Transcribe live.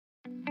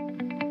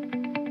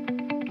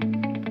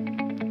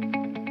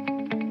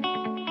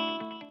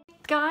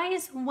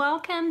Guys,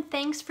 welcome.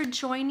 Thanks for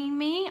joining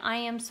me. I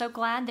am so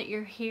glad that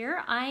you're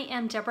here. I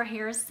am Deborah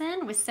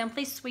Harrison with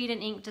Simply Sweet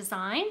and Ink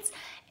Designs,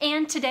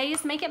 and today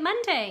is Make It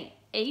Monday.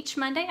 Each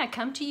Monday I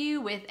come to you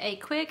with a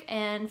quick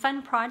and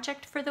fun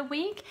project for the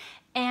week,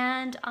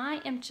 and I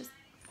am just...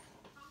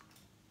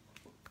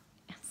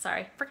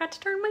 Sorry, forgot to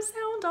turn my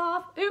sound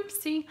off.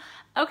 Oopsie.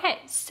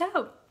 Okay,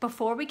 so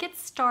before we get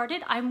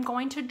started, I'm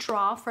going to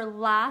draw for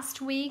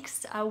last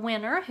week's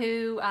winner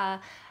who...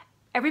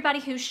 Everybody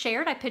who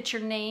shared, I put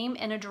your name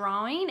in a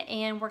drawing,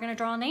 and we're going to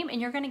draw a name,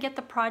 and you're going to get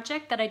the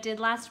project that I did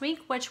last week,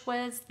 which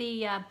was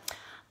the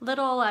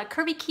little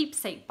curvy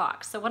keepsake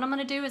box. So what I'm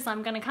going to do is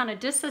I'm going to kind of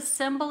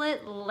disassemble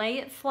it, lay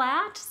it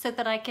flat so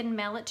that I can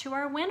mail it to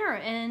our winner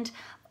and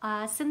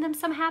send them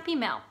some happy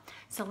mail.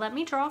 So let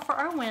me draw for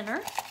our winner.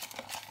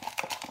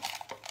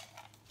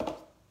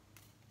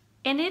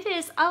 And it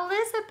is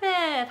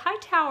Elizabeth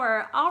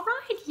Hightower. All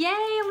right,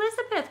 yay,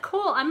 Elizabeth,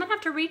 cool. I'm gonna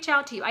have to reach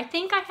out to you. I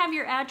think I have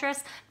your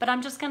address, but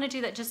I'm just gonna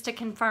do that just to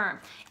confirm.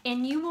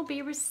 And you will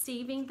be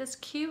receiving this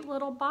cute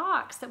little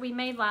box that we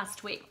made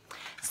last week.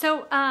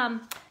 So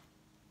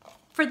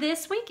for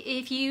this week,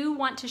 if you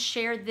want to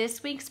share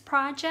this week's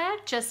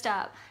project, just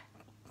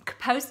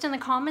post in the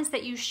comments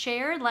that you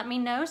shared, let me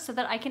know so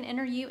that I can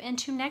enter you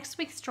into next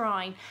week's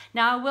drawing.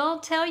 Now I will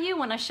tell you,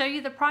 when I show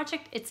you the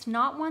project, it's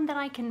not one that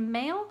I can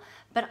mail,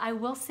 but I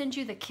will send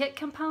you the kit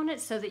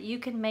components so that you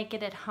can make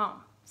it at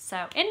home.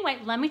 So anyway,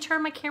 let me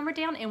turn my camera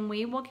down and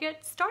we will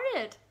get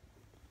started.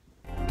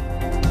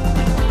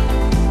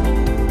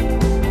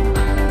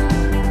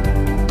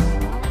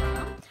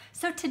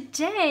 So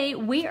today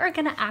we are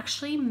gonna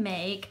actually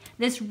make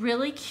this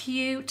really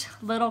cute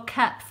little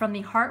cup from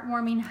the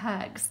Heartwarming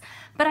Hugs,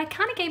 but I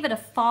kind of gave it a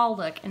fall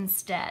look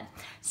instead.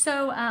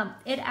 So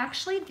it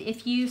actually,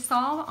 if you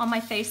saw on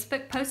my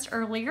Facebook post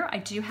earlier, I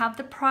do have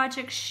the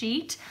project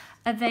sheet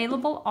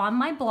available on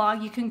my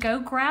blog. You can go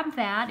grab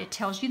that. It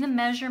tells you the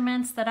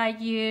measurements that I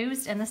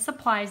used and the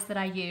supplies that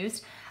I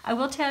used. I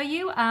will tell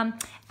you,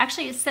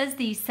 actually it says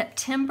the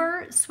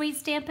September Sweet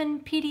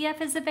Stampin'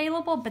 PDF is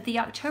available, but the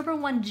October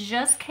one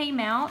just came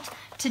out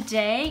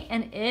today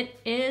and it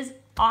is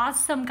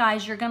awesome,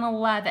 guys. You're gonna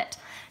love it.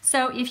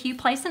 So if you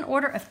place an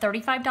order of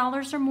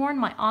 $35 or more in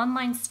my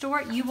online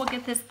store, you will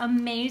get this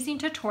amazing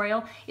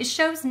tutorial. It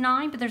shows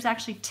 9, but there's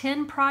actually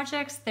 10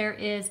 projects. There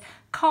is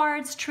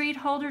cards, treat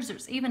holders,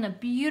 there's even a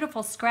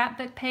beautiful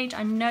scrapbook page.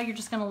 I know you're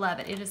just gonna love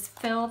it. It is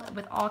filled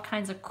with all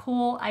kinds of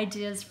cool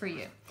ideas for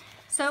you.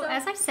 So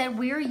as I said,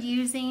 we're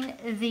using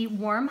the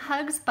Warm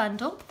Hugs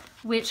bundle,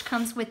 which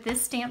comes with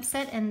this stamp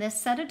set and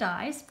this set of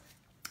dies.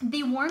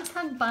 The Warm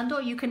Hug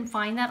bundle, you can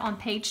find that on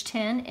page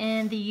 10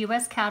 in the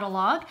US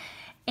catalog,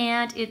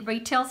 and it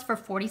retails for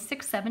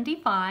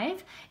 $46.75.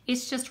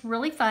 It's just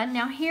really fun.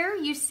 Now here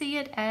you see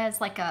it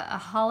as like a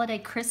holiday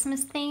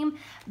Christmas theme,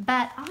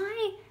 but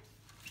I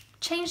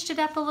changed it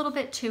up a little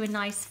bit to a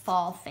nice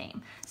fall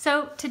theme.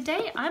 So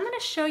today I'm going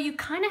to show you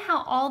kind of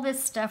how all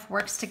this stuff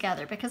works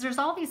together, because there's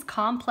all these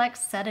complex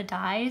set of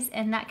dies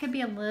and that could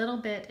be a little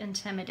bit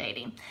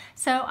intimidating.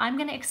 So I'm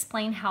going to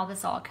explain how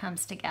this all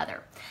comes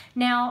together.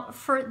 Now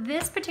for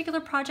this particular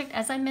project,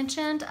 as I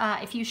mentioned,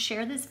 if you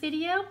share this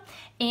video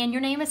and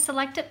your name is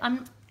selected,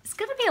 it's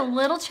going to be a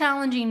little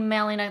challenging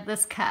mailing of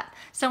this cup.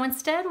 So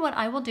instead what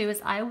I will do is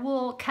I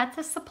will cut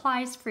the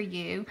supplies for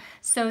you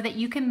so that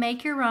you can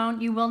make your own.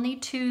 You will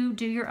need to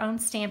do your own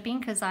stamping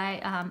because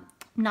I'm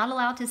not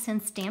allowed to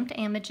send stamped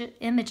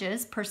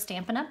images per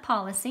Stampin' Up!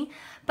 Policy.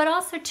 But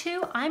also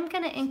too, I'm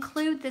going to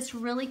include this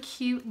really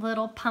cute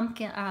little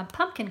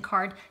pumpkin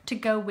card to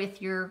go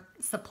with your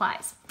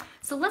supplies.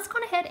 So let's go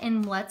ahead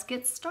and let's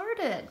get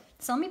started.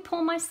 So let me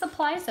pull my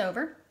supplies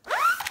over.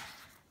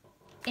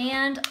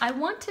 And I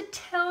want to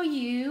tell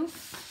you,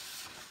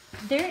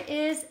 there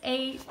is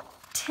a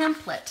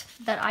template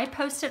that I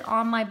posted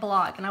on my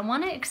blog, and I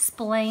want to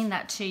explain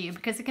that to you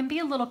because it can be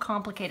a little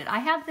complicated. I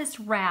have this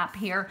wrap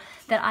here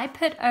that I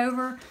put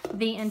over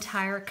the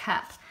entire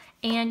cup,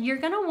 and you're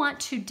going to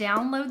want to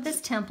download this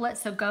template,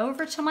 so go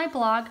over to my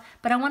blog,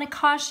 but I want to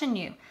caution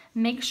you,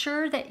 make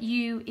sure that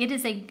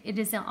it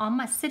is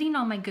sitting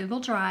on my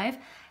Google Drive.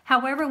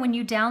 However, when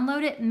you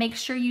download it, make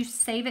sure you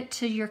save it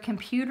to your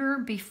computer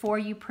before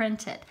you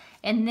print it.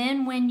 And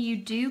then when you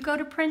do go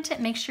to print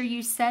it, make sure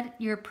you set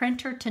your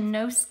printer to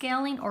no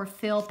scaling or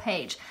fill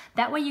page.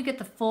 That way you get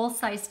the full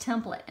size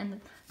template.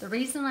 And the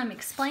reason I'm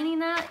explaining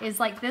that is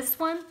like this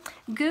one,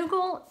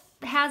 Google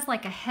has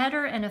like a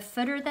header and a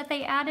footer that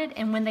they added,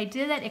 and when they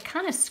did that, it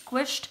kind of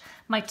squished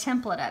my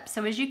template up.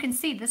 So as you can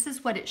see, this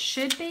is what it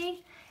should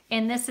be,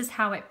 and this is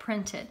how it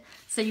printed.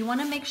 So you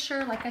want to make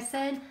sure, like I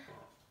said,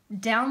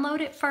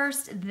 download it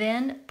first,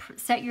 then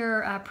set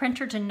your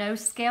printer to no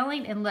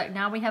scaling, and look,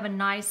 now we have a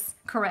nice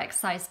correct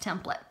size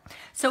template.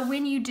 So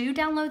when you do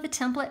download the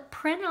template,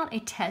 print out a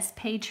test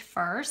page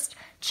first,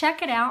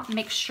 check it out,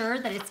 make sure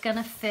that it's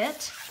gonna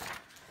fit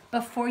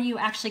before you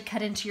actually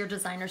cut into your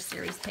designer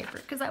series paper,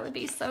 because that would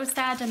be so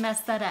sad to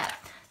mess that up.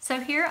 So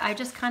here I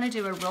just kind of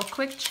do a real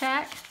quick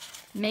check,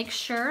 make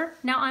sure.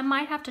 Now I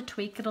might have to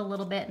tweak it a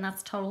little bit, and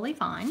that's totally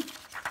fine.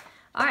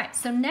 All right,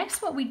 so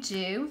next what we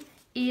do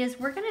is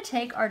we're going to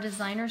take our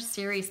designer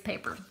series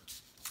paper.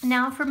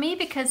 Now for me,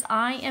 because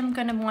I am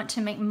going to want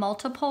to make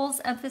multiples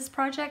of this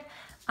project,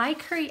 I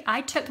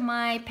took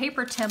my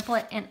paper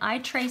template and I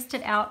traced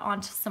it out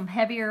onto some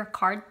heavier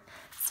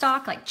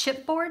cardstock like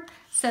chipboard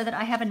so that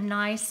I have a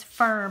nice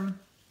firm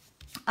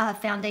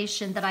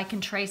foundation that I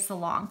can trace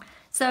along.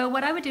 So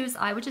what I would do is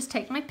I would just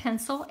take my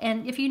pencil,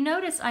 and if you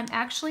notice I'm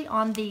actually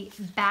on the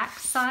back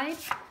side.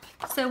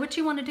 So what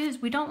you want to do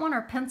is we don't want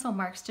our pencil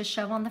marks to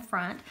show on the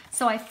front.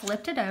 So I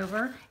flipped it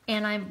over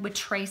and I would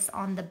trace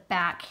on the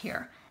back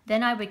here.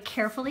 Then I would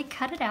carefully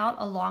cut it out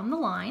along the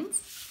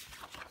lines.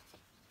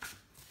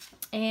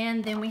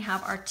 And then we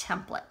have our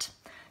template.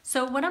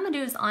 So what I'm going to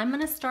do is I'm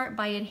going to start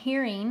by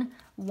adhering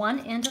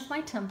one end of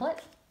my template.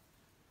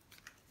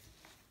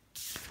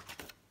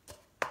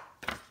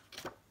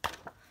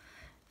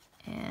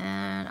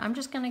 And I'm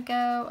just going to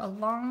go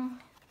along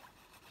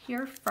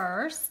here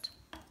first.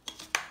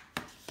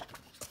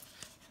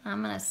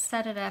 I'm going to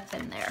set it up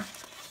in there.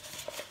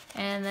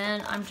 And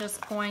then I'm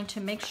just going to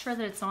make sure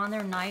that it's on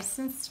there nice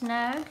and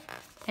snug.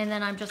 And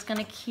then I'm just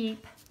going to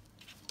keep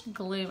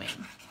gluing,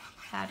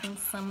 adding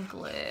some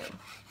glue.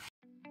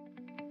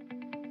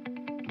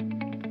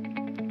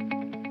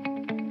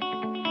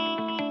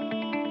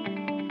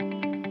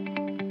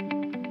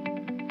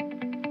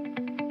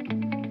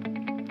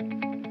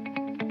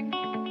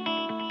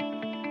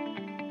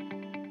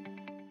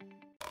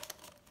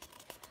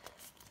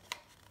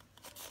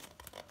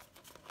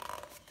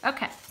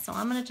 Okay, so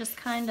I'm gonna just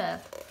kind of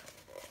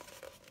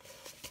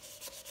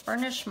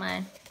burnish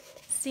my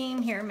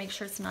seam here, make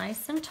sure it's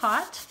nice and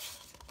taut.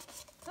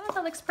 Oh,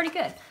 that looks pretty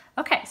good.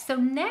 Okay, so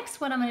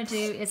next what I'm gonna do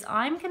is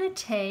I'm gonna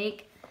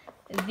take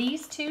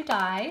these two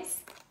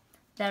dies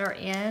that are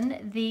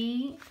in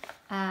the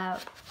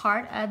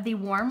part of the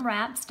Warm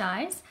Wraps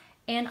dies,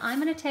 and I'm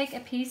gonna take a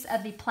piece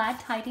of the Plaid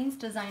Tidings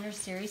Designer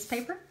Series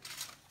paper.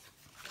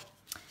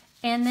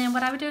 And then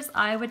what I would do is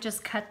I would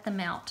just cut them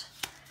out.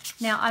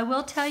 Now, I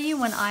will tell you,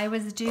 when I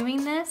was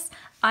doing this,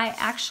 I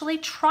actually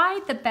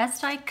tried the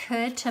best I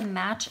could to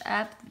match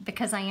up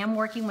because I am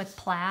working with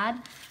plaid.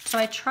 So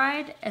I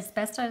tried as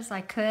best as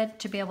I could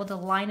to be able to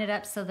line it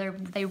up so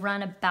they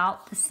run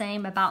about the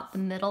same, about the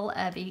middle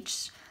of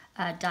each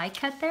die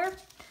cut there.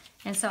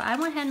 And so I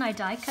went ahead and I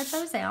die cut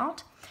those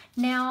out.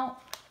 Now,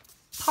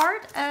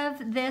 part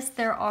of this,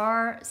 there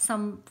are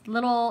some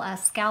little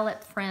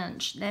scallop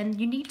fringe. And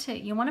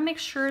you want to make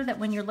sure that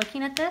when you're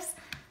looking at this,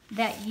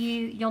 that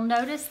you'll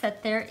notice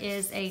that there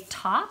is a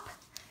top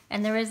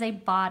and there is a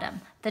bottom.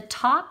 The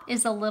top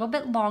is a little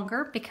bit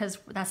longer because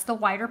that's the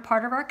wider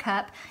part of our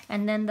cup,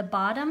 and then the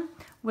bottom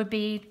would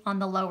be on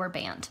the lower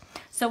band.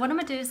 So what I'm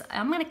gonna do is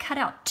I'm gonna cut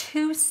out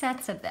 2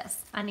 sets of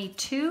this. I need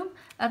 2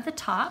 of the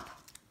top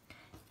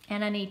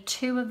and I need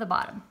 2 of the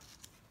bottom.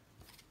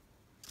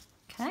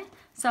 Okay,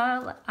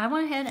 so I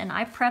went ahead and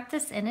I prepped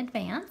this in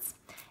advance,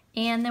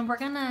 and then we're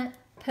gonna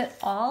put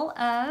all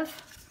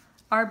of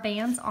our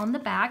bands on the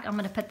back. I'm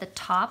going to put the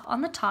top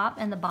on the top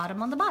and the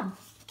bottom on the bottom.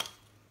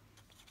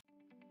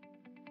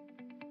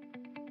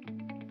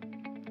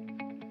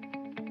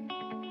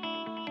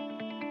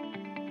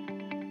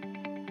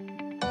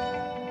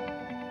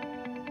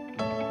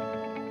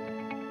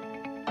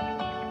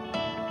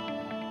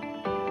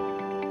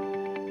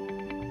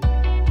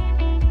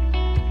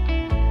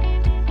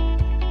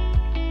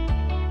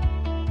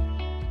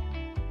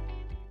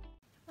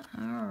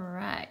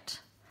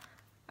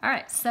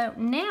 So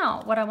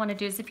now what I want to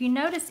do is, if you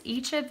notice,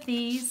 each of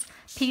these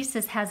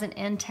pieces has an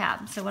end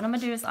tab. So what I'm going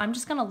to do is I'm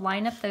just going to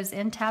line up those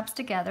end tabs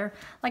together.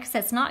 Like I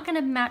said, it's not going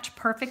to match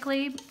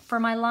perfectly for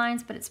my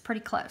lines, but it's pretty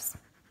close.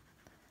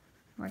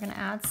 We're going to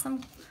add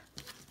some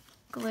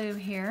glue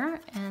here,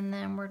 and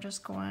then we're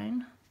just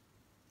going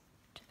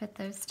to put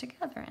those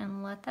together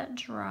and let that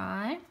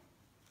dry.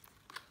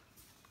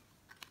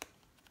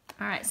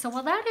 All right, so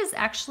while that is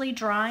actually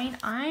drying,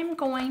 I'm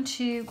going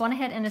to go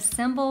ahead and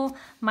assemble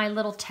my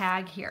little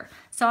tag here.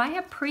 So I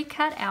have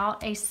pre-cut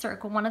out a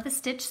circle, one of the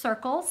stitch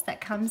circles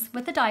that comes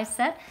with the die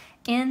set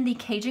in the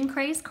Cajun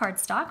Craze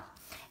cardstock.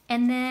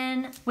 And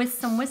then with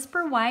some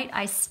Whisper White,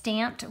 I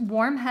stamped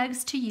Warm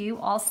Hugs to You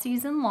all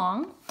season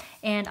long,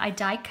 and I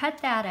die cut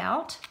that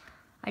out.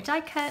 I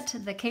die cut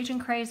the Cajun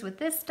Craze with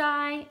this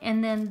die,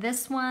 and then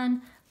this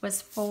one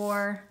was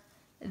for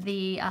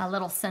the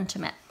little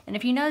sentiment. And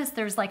if you notice,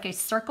 there's like a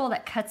circle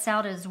that cuts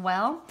out as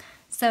well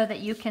so that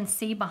you can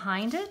see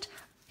behind it.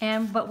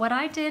 But what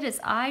I did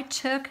is I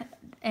took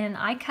and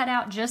I cut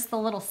out just the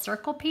little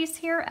circle piece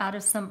here out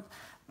of some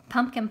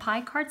pumpkin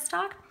pie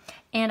cardstock,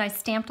 and I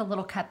stamped a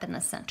little cup in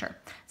the center.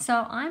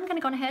 So I'm going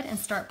to go ahead and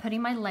start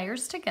putting my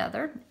layers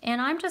together,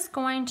 and I'm just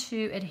going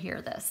to adhere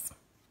this,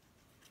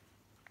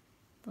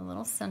 the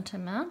little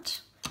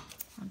sentiment,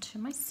 onto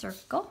my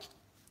circle.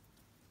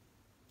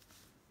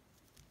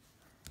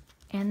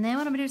 And then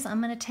what I'm going to do is I'm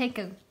going to take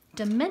a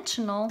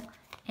dimensional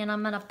and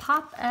I'm going to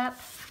pop up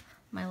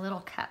my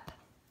little cup.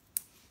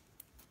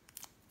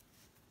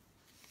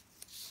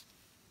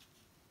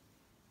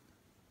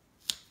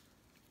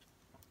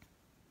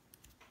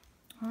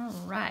 All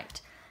right.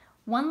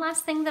 One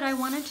last thing that I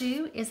want to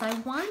do is I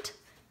want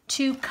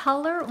to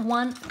color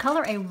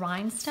a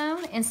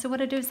rhinestone. And so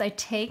what I do is I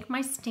take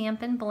my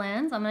Stampin'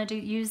 Blends. I'm going to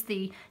use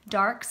the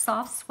dark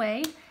soft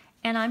suede,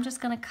 and I'm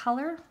just going to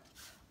color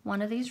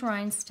one of these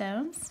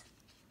rhinestones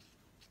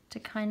to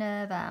kind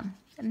of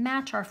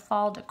match our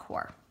fall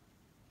decor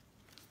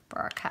for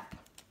our cup.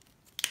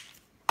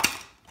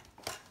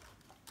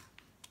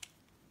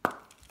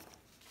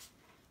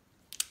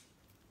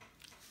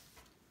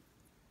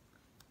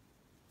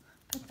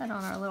 Put that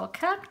on our little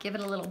cup, give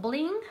it a little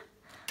bling.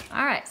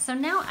 All right, so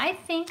now I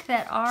think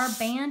that our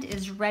band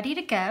is ready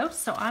to go.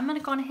 So I'm gonna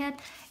go ahead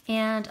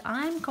and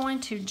I'm going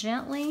to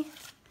gently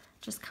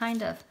just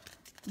kind of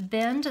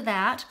bend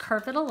that,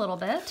 curve it a little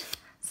bit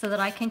so that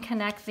I can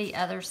connect the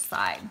other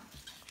side.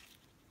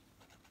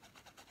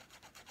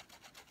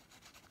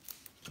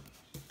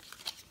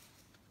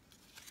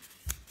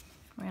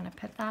 We're gonna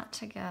put that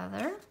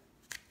together.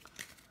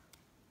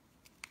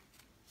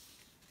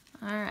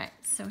 All right,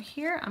 so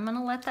here I'm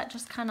gonna let that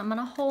just kind of, I'm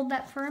gonna hold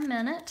that for a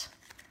minute.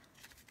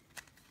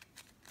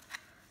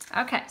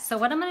 Okay, so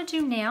what I'm gonna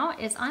do now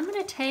is I'm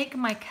gonna take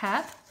my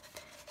cup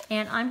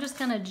and I'm just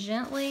gonna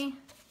gently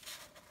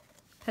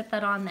put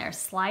that on there,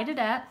 slide it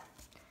up,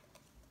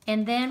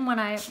 and then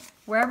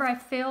wherever I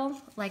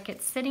feel like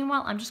it's sitting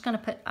well, I'm just gonna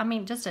put,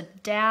 just a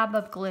dab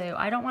of glue.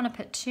 I don't wanna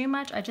put too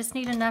much, I just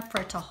need enough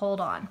for it to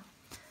hold on.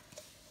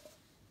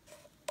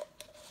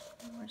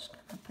 We're just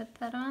gonna put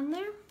that on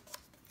there.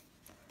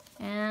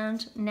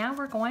 And now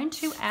we're going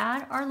to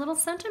add our little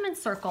sentiment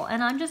circle,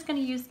 and I'm just gonna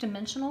use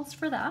dimensionals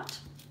for that.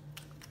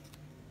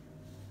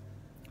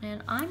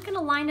 And I'm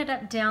gonna line it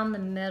up down the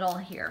middle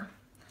here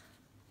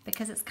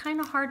because it's kind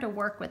of hard to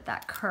work with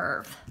that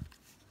curve.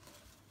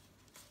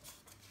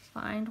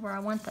 Find where I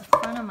want the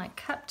front of my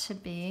cup to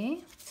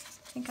be.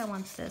 I think I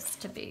want this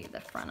to be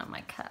the front of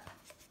my cup.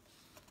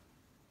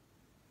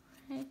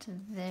 Right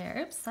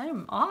there. Oops,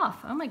 I'm off.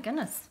 Oh my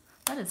goodness.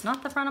 That is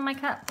not the front of my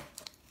cup.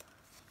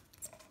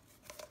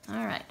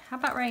 All right, how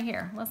about right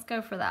here? Let's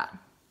go for that.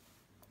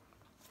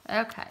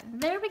 Okay,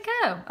 there we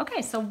go.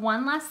 Okay, so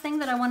one last thing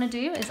that I want to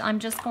do is I'm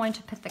just going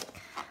to put the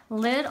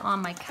lid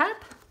on my cup.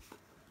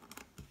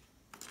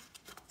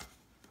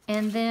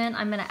 And then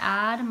I'm going to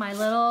add my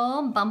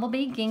little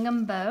bumblebee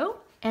gingham bow,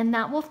 and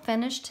that will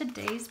finish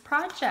today's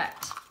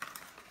project.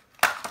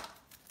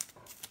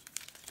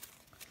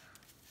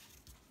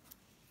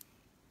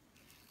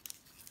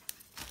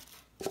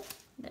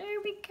 There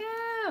we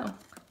go.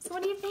 So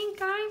what do you think,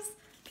 guys?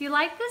 If you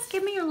like this,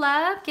 give me your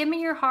love, give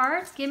me your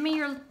hearts, give me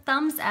your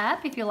thumbs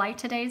up if you like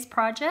today's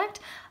project.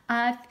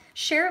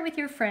 Share it with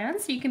your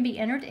friends so you can be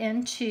entered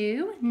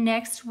into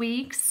next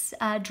week's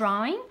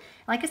drawing.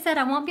 Like I said,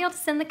 I won't be able to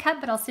send the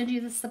cup, but I'll send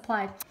you the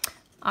supply.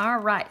 All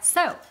right,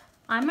 so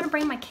I'm gonna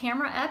bring my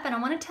camera up and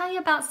I wanna tell you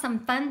about some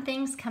fun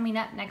things coming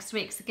up next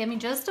week. So give me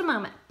just a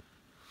moment.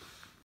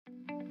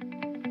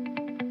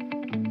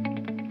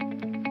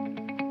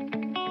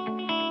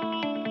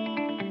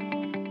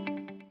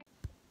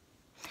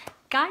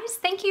 Guys,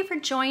 thank you for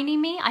joining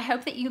me. I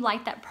hope that you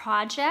liked that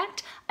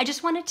project. I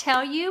just want to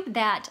tell you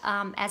that,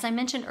 as I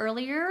mentioned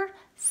earlier,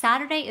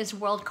 Saturday is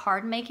World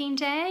Card Making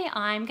Day.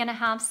 I'm going to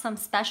have some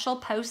special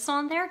posts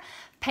on there.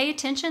 Pay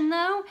attention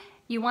though.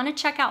 You want to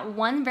check out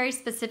one very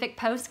specific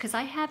post because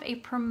I have a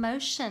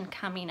promotion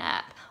coming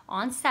up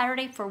on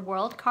Saturday for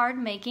World Card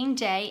Making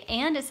Day,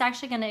 and it's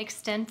actually going to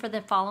extend for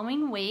the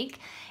following week,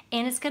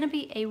 and it's going to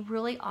be a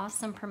really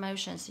awesome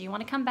promotion. So you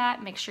want to come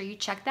back, make sure you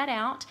check that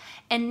out.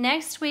 And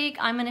next week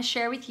I'm going to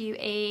share with you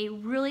a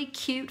really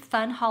cute,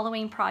 fun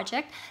Halloween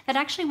project that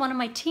actually one of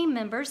my team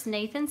members,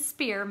 Nathan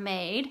Spear,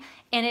 made,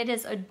 and it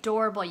is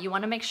adorable. You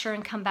want to make sure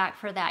and come back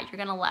for that. You're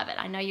going to love it.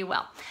 I know you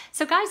will.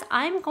 So guys,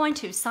 I'm going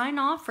to sign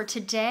off for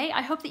today.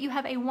 I hope that you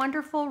have a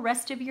wonderful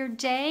rest of your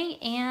day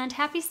and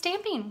happy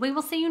stamping. We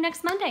will see you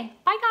next Monday.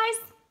 Bye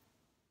guys.